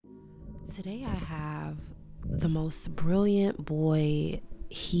Today I have the most brilliant boy.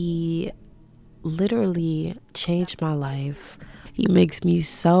 He literally changed my life. He makes me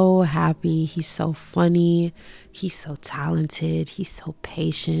so happy. He's so funny. He's so talented. He's so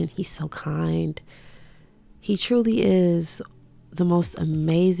patient. He's so kind. He truly is the most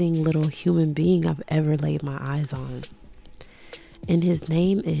amazing little human being I've ever laid my eyes on. And his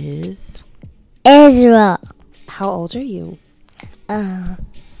name is Ezra. How old are you?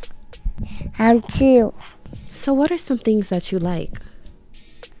 I'm 2. So what are some things that you like?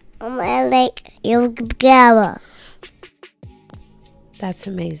 I like yoga. That's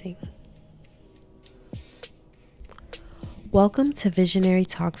amazing. Welcome to Visionary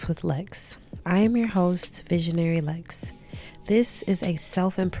Talks with Lex. I am your host, Visionary Lex. This is a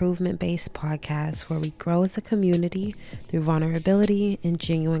self-improvement based podcast where we grow as a community through vulnerability and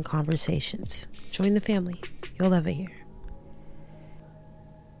genuine conversations. Join the family. You'll love it here.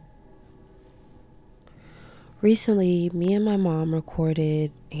 Recently, me and my mom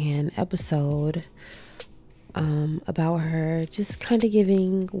recorded an episode about her just kind of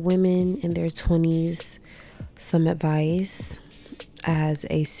giving women in their 20s some advice as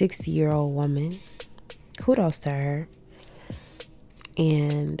a 60-year-old woman. Kudos to her.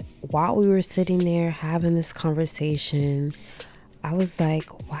 And while we were sitting there having this conversation, I was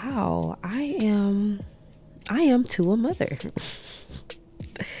like, wow, I am too a mother.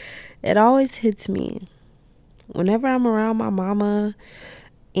 It always hits me whenever I'm around my mama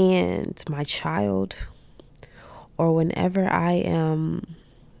and my child, or whenever I am,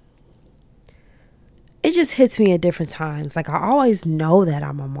 it just hits me at different times. Like, I always know that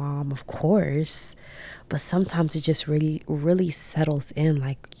I'm a mom, of course, but sometimes it just really, really settles in.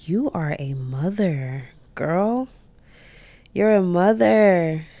 Like, you are a mother, girl. You're a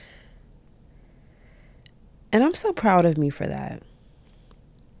mother. And I'm so proud of me for that.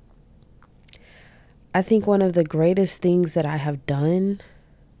 I think one of the greatest things that I have done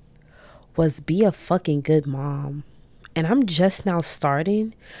was be a fucking good mom. And I'm just now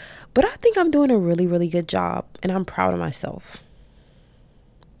starting, but I think I'm doing a really, really good job. And I'm proud of myself.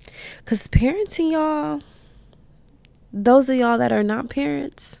 Because parenting, y'all, those of y'all that are not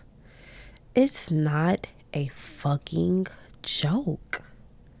parents, it's not a fucking joke.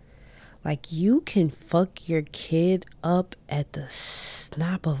 Like, you can fuck your kid up at the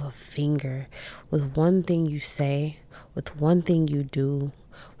snap of a finger with one thing you say, with one thing you do,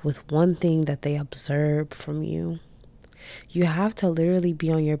 with one thing that they observe from you. You have to literally be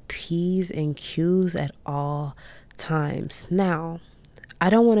on your P's and Q's at all times. Now,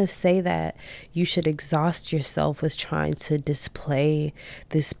 I don't want to say that you should exhaust yourself with trying to display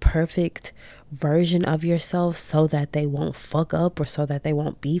this perfect version of yourself so that they won't fuck up or so that they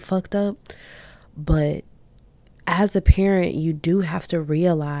won't be fucked up. But as a parent, you do have to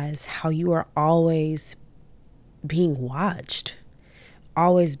realize how you are always being watched,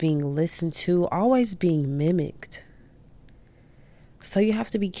 always being listened to, always being mimicked. So you have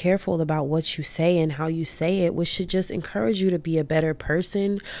to be careful about what you say and how you say it, which should just encourage you to be a better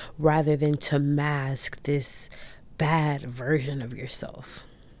person rather than to mask this bad version of yourself.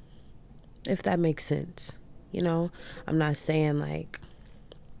 If that makes sense. You know, I'm not saying like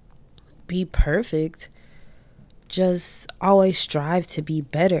be perfect. Just always strive to be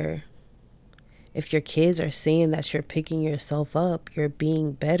better. If your kids are seeing that you're picking yourself up, you're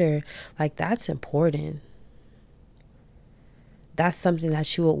being better, like, that's important. That's something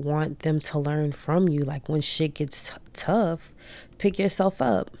that you would want them to learn from you. Like, when shit gets tough, pick yourself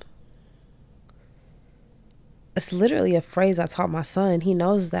up. It's literally a phrase I taught my son. He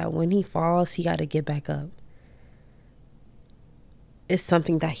knows that when he falls, he got to get back up. It's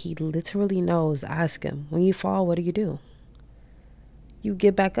something that he literally knows. Ask him, when you fall, what do? You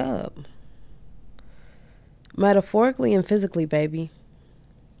get back up. Metaphorically and physically, baby.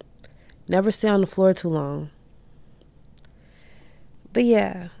 Never stay on the floor too long. But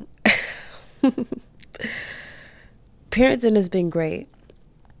yeah, parenting has been great.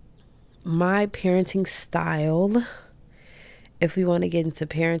 My parenting style, if we want to get into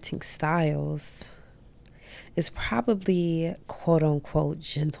parenting styles, is probably quote unquote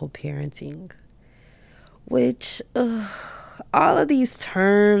gentle parenting, which all of these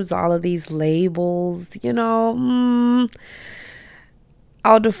terms, all of these labels, you know,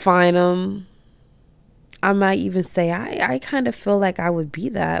 I'll define them. I might even say I kind of feel like I would be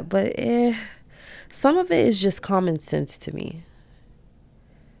that, but some of it is just common sense to me.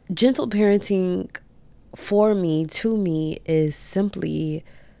 Gentle parenting for me, to me, is simply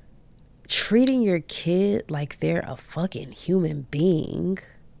treating your kid like they're a fucking human being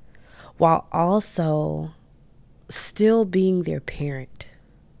while also still being their parent.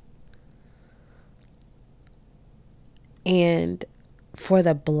 And for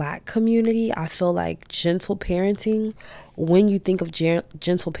the Black community, I feel like gentle parenting, when you think of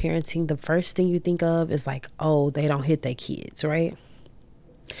gentle parenting, the first thing you think of is like, oh, they don't hit their kids, right?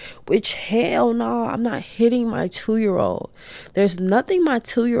 Which, hell no, I'm not hitting my 2-year-old. There's nothing my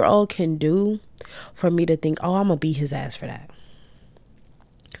 2-year-old can do for me to think, oh, I'm gonna beat his ass for that.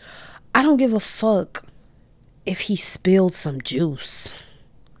 I don't give a fuck if he spilled some juice.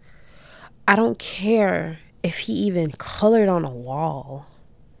 I don't care if he even colored on a wall.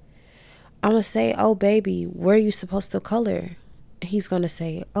 I'm gonna say, oh baby, where are you supposed to color? He's gonna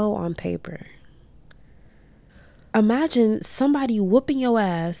say, oh, on paper. Imagine somebody whooping your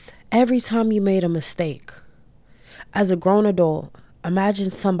ass every time you made a mistake. As a grown adult,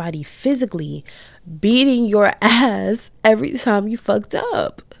 imagine somebody physically beating your ass every time you fucked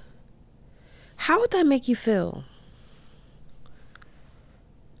up. How would that make you feel?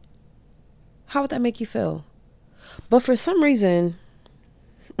 How would that make you feel? But for some reason,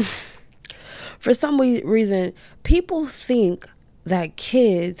 people think that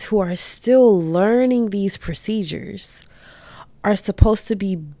kids who are still learning these procedures are supposed to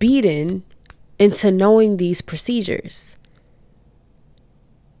be beaten into knowing these procedures.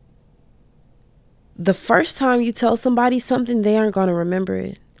 The first time you tell somebody something, they aren't going to remember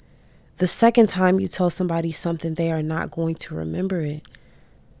it. The second time you tell somebody something, they are not going to remember it.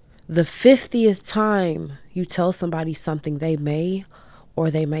 The 50th time you tell somebody something, they may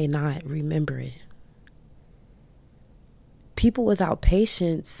or they may not remember it. People without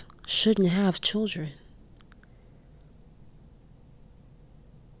patience shouldn't have children.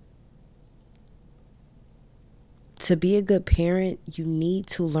 To be a good parent, you need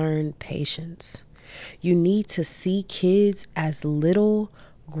to learn patience. You need to see kids as little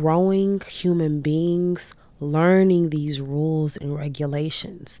growing human beings learning these rules and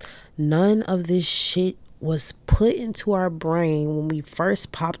regulations. None of this shit was put into our brain when we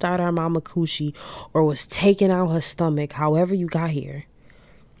first popped out our mama coochie or was taken out her stomach, however you got here.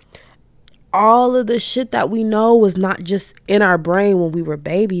 All of the shit that we know was not just in our brain when we were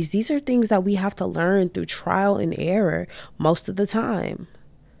babies. These are things that we have to learn through trial and error most of the time.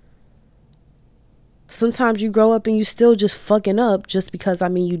 Sometimes you grow up and you still just fucking up just because,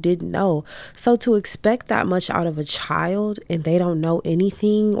 you didn't know. So to expect that much out of a child and they don't know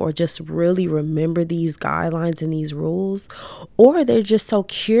anything or just really remember these guidelines and these rules, or they're just so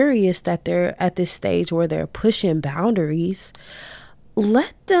curious that they're at this stage where they're pushing boundaries,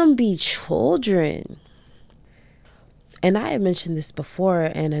 let them be children. And I had mentioned this before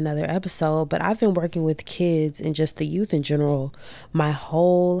in another episode, but I've been working with kids and just the youth in general my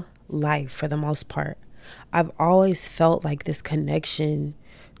whole life for the most part. I've always felt like this connection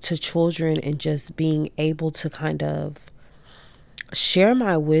to children and just being able to kind of share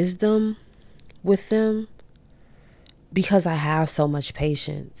my wisdom with them because I have so much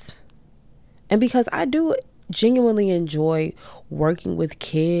patience. And because I do genuinely enjoy working with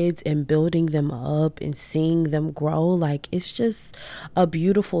kids and building them up and seeing them grow. Like, it's just a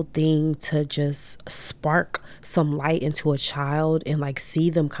beautiful thing to just spark some light into a child and like see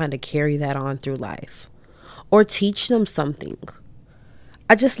them kind of carry that on through life or teach them something.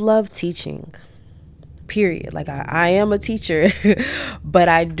 I just love teaching, period. Like I am a teacher, but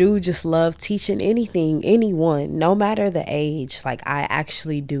I do just love teaching anything, anyone, no matter the age. Like, I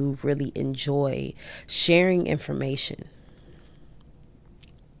actually do really enjoy sharing information.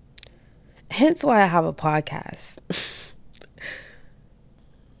 Hence why I have a podcast.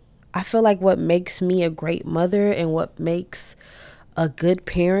 I feel like what makes me a great mother and what makes a good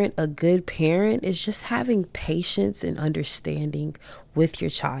parent is just having patience and understanding with your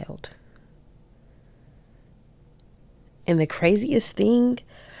child. And the craziest thing,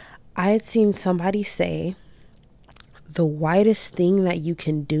 I had seen somebody say the whitest thing that you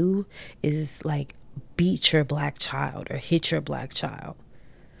can do is like beat your black child or hit your black child.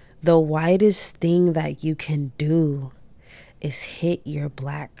 The whitest thing that you can do is hit your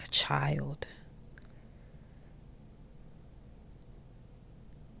black child.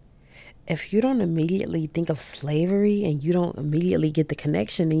 If you don't immediately think of slavery and you don't immediately get the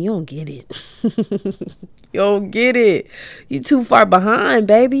connection, then you don't get it. You don't get it. You're too far behind,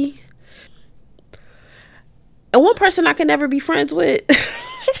 baby. And one person I can never be friends with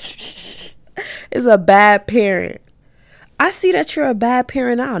is a bad parent. I see that you're a bad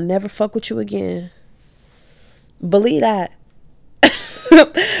parent. I'll never fuck with you again. Believe that.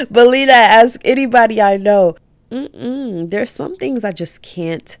 Believe that. Ask anybody I know. There's some things I just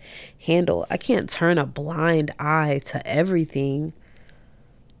can't handle. I can't turn a blind eye to everything.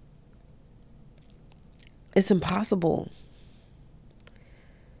 It's impossible.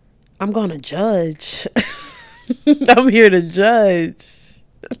 I'm gonna judge. I'm here to judge.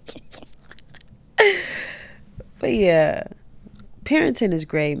 But yeah, parenting is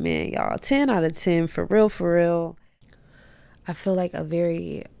great, man, y'all. 10 out of 10, for real, for real. I feel like a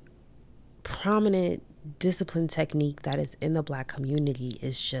very prominent discipline technique that is in the Black community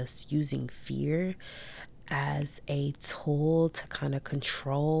is just using fear as a tool to kind of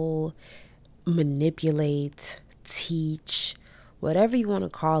control, manipulate, teach, whatever you want to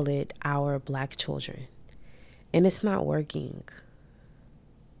call it, our Black children. And it's not working.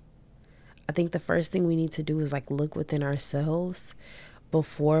 I think the first thing we need to do is like look within ourselves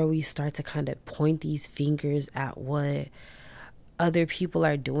before we start to kind of point these fingers at what other people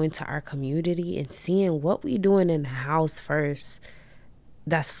are doing to our community, and seeing what we doing in the house first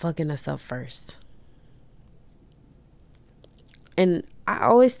that's fucking us up first. And I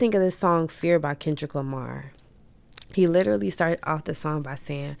always think of this song Fear by Kendrick Lamar. He literally started off the song by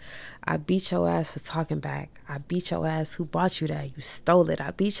saying, I beat your ass for talking back. I beat your ass who bought you that. You stole it.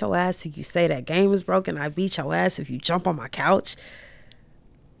 I beat your ass if you say that game is broken. I beat your ass if you jump on my couch.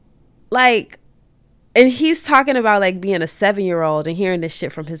 Like, and he's talking about like being a 7-year-old and hearing this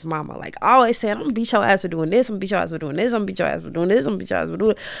shit from his mama. Like always saying, I'm gonna beat your ass for doing this. I'm gonna beat your ass for doing this. I'm gonna beat your ass for doing this. I'm gonna beat your ass for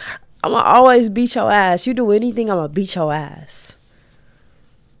doing. I'm gonna always beat your ass. You do anything, I'm gonna beat your ass.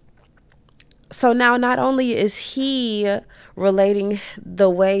 So now not only is he relating the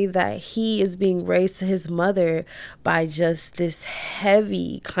way that he is being raised to his mother by just this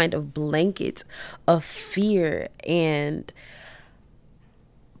heavy kind of blanket of fear and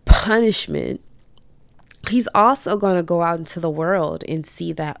punishment, he's also going to go out into the world and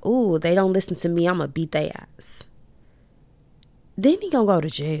see that, ooh, they don't listen to me, I'm going to beat their ass. Then he going to go to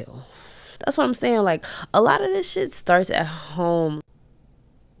jail. That's what I'm saying. Like, a lot of this shit starts at home.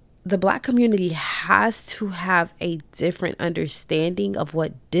 The Black community has to have a different understanding of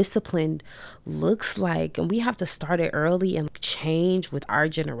what discipline looks like. And we have to start it early and change with our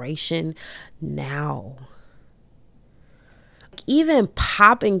generation now. Even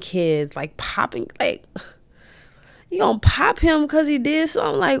popping kids, like you gonna pop him because he did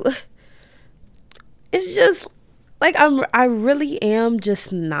something? Like, it's just like I really am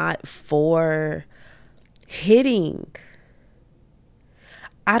just not for hitting.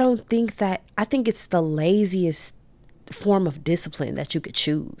 I think it's the laziest form of discipline that you could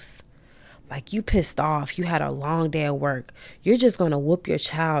choose. Like, you pissed off, you had a long day at work, you're just going to whoop your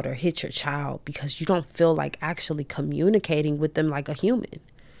child or hit your child because you don't feel like actually communicating with them like a human.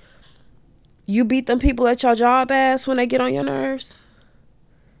 You beat them people at your job ass when they get on your nerves.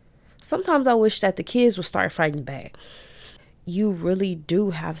 Sometimes I wish that the kids would start fighting back. You really do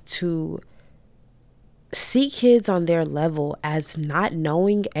have to see kids on their level as not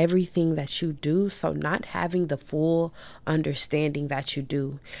knowing everything that you do, so not having the full understanding that you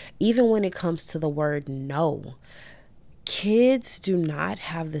do. Even when it comes to the word no, kids do not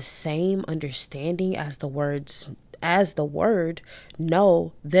have the same understanding as the word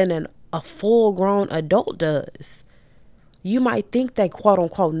no than a full-grown adult does. You might think they quote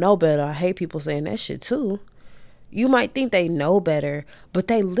unquote know better. I hate people saying that shit too. You might think they know better, but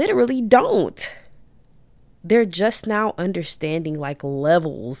they literally don't. They're just now understanding like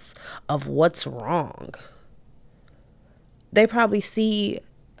levels of what's wrong. They probably see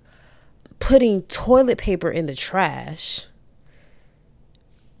putting toilet paper in the trash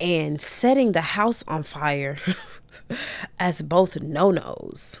and setting the house on fire as both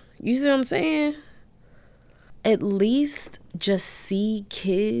no-nos. You see what I'm saying? At least just see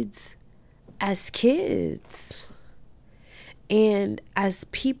kids as kids. And as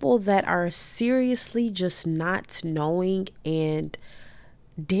people that are seriously just not knowing and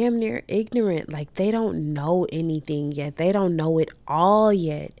damn near ignorant, like they don't know anything yet. They don't know it all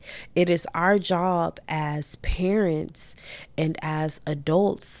yet. It is our job as parents and as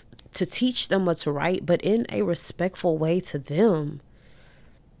adults to teach them what's right, but in a respectful way to them.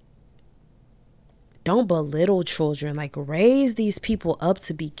 Don't belittle children. Like, raise these people up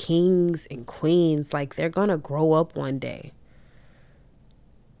to be kings and queens. Like, they're gonna grow up one day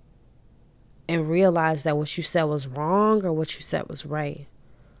and realize that what you said was wrong or what you said was right.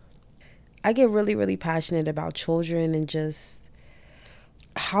 I get really, really passionate about children and just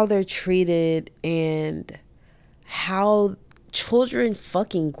how they're treated and how children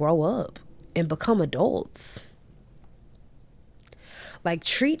fucking grow up and become adults. Like,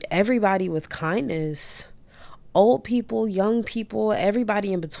 treat everybody with kindness. Old people, young people,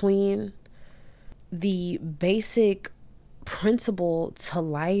 everybody in between. The basic principle to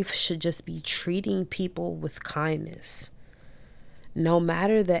life should just be treating people with kindness. No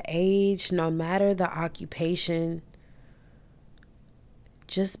matter the age, no matter the occupation,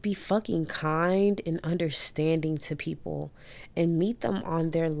 Just be fucking kind and understanding to people and meet them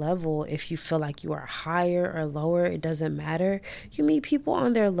on their level. If you feel like you are higher or lower, it doesn't matter. You meet people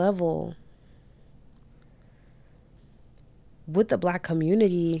on their level. With the Black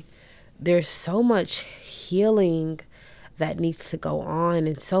community, there's so much healing that needs to go on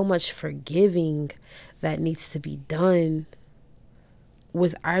and so much forgiving that needs to be done.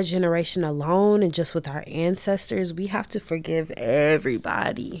 With our generation alone and just with our ancestors, we have to forgive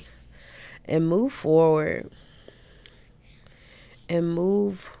everybody and move forward.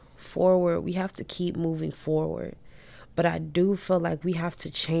 We have to keep moving forward. But I do feel like we have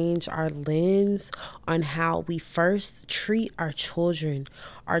to change our lens on how we first treat our children.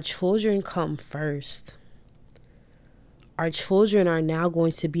 Our children come first. Our children are now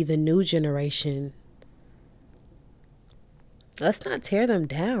going to be the new generation. Let's not tear them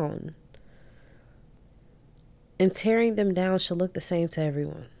down. And tearing them down should look the same to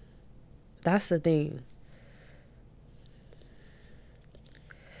everyone. That's the thing.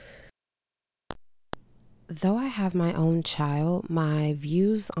 Though I have my own child, my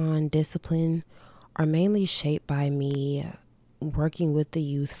views on discipline are mainly shaped by me working with the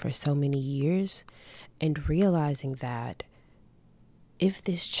youth for so many years and realizing that if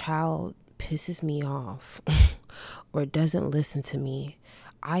this child pisses me off or doesn't listen to me,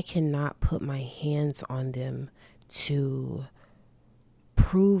 I cannot put my hands on them to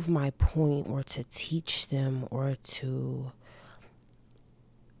prove my point or to teach them or to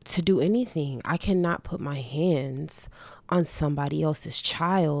do anything. I cannot put my hands on somebody else's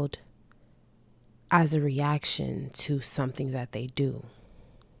child as a reaction to something that they do.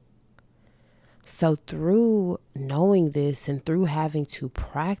 So through knowing this and through having to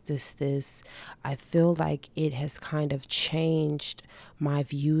practice this, I feel like it has kind of changed my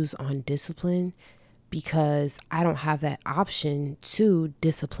views on discipline because I don't have that option to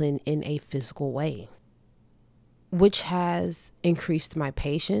discipline in a physical way, which has increased my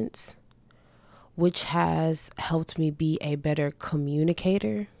patience, which has helped me be a better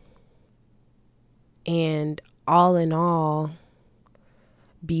communicator. And all in all,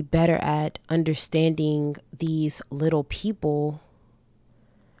 be better at understanding these little people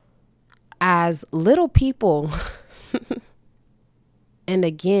as little people. And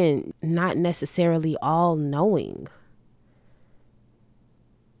again, not necessarily all knowing.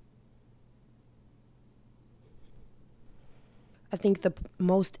 I think the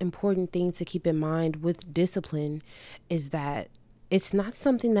most important thing to keep in mind with discipline is that it's not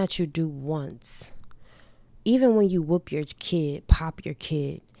something that you do once. Even when you whoop your kid, pop your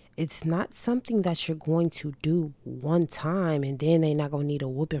kid, it's not something that you're going to do one time and then they're not going to need a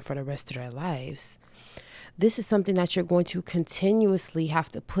whooping for the rest of their lives. This is something that you're going to continuously have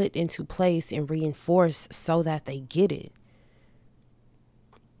to put into place and reinforce so that they get it.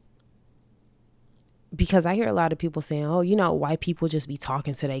 Because I hear a lot of people saying, oh, white people just be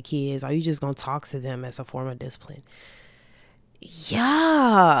talking to their kids. Are you just going to talk to them as a form of discipline?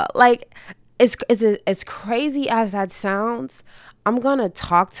 Yeah, like as crazy as that sounds, I'm going to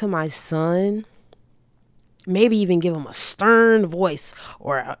talk to my son, maybe even give him a stern voice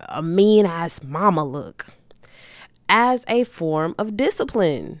or a mean ass mama look as a form of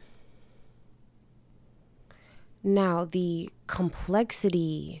discipline. Now, the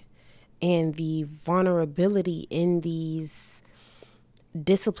complexity and the vulnerability in these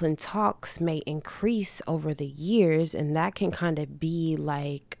discipline talks may increase over the years, and that can kind of be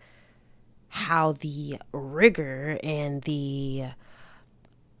like how the rigor and the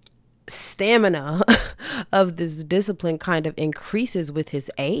stamina of this discipline kind of increases with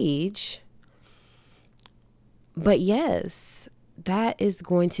his age. But yes, that is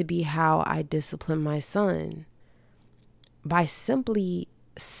going to be how I discipline my son, by simply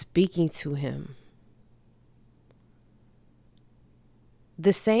speaking to him.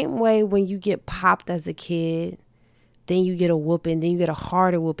 The same way when you get popped as a kid, then you get a whooping, then you get a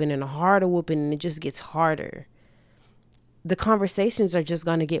harder whooping and a harder whooping, and it just gets harder. The conversations are just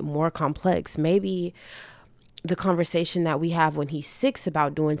going to get more complex. Maybe the conversation that we have when he's 6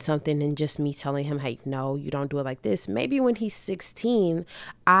 about doing something and just me telling him, hey, no, you don't do it like this. Maybe when he's 16,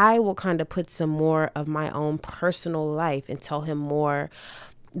 I will kind of put some more of my own personal life and tell him more,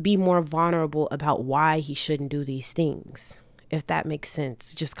 be more vulnerable about why he shouldn't do these things. If that makes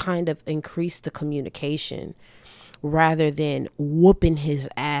sense, just kind of increase the communication rather than whooping his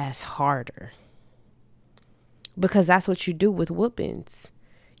ass harder. Because that's what you do with whoopings.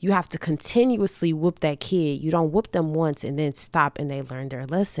 You have to continuously whoop that kid. You don't whoop them once and then stop and they learn their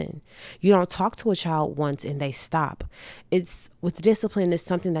lesson. You don't talk to a child once and they stop. It's with discipline, it's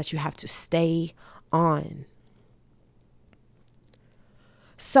something that you have to stay on.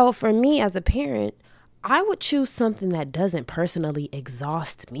 So for me as a parent, I would choose something that doesn't personally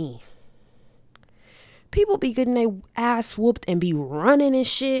exhaust me. People be getting their ass whooped and be running and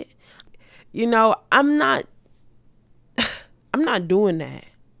shit. You know, I'm not doing that.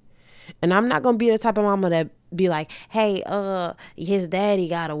 And I'm not going to be the type of mama that be like, hey, his daddy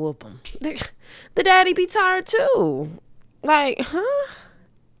got to whoop him. The daddy be tired too. Like, huh?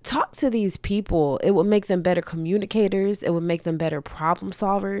 Talk to these people. It would make them better communicators. It would make them better problem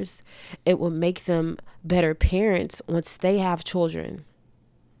solvers. It would make them better parents once they have children.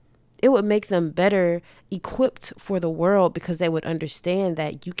 It would make them better equipped for the world because they would understand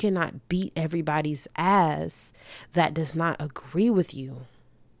that you cannot beat everybody's ass that does not agree with you.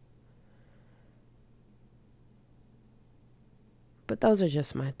 But those are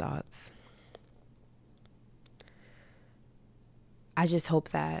just my thoughts. I just hope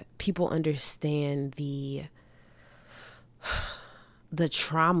that people understand the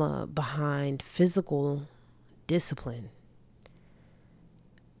trauma behind physical discipline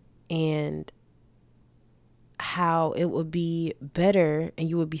and how it would be better and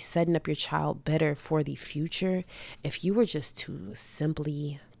you would be setting up your child better for the future if you were just to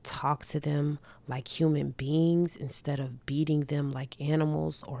simply talk to them like human beings instead of beating them like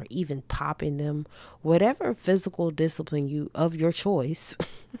animals or even popping them, whatever physical discipline you of your choice.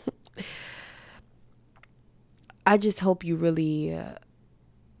 I just hope you really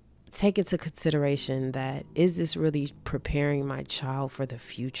take into consideration that, is this really preparing my child for the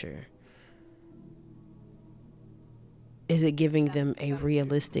future? Is it giving them a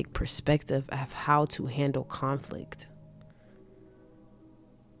realistic perspective of how to handle conflict?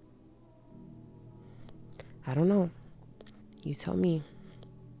 I don't know. You tell me.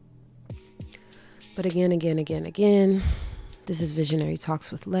 But again, this is Visionary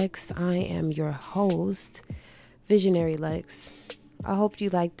Talks with Lex. I am your host, Visionary Lex. I hope you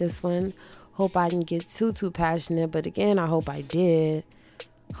liked this one. Hope I didn't get too passionate, but again, I hope I did.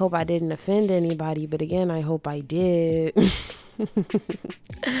 Hope I didn't offend anybody, but again, I hope I did.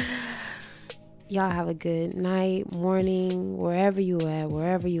 Y'all have a good night, morning, wherever you at,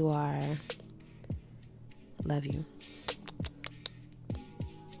 wherever you are. Love you.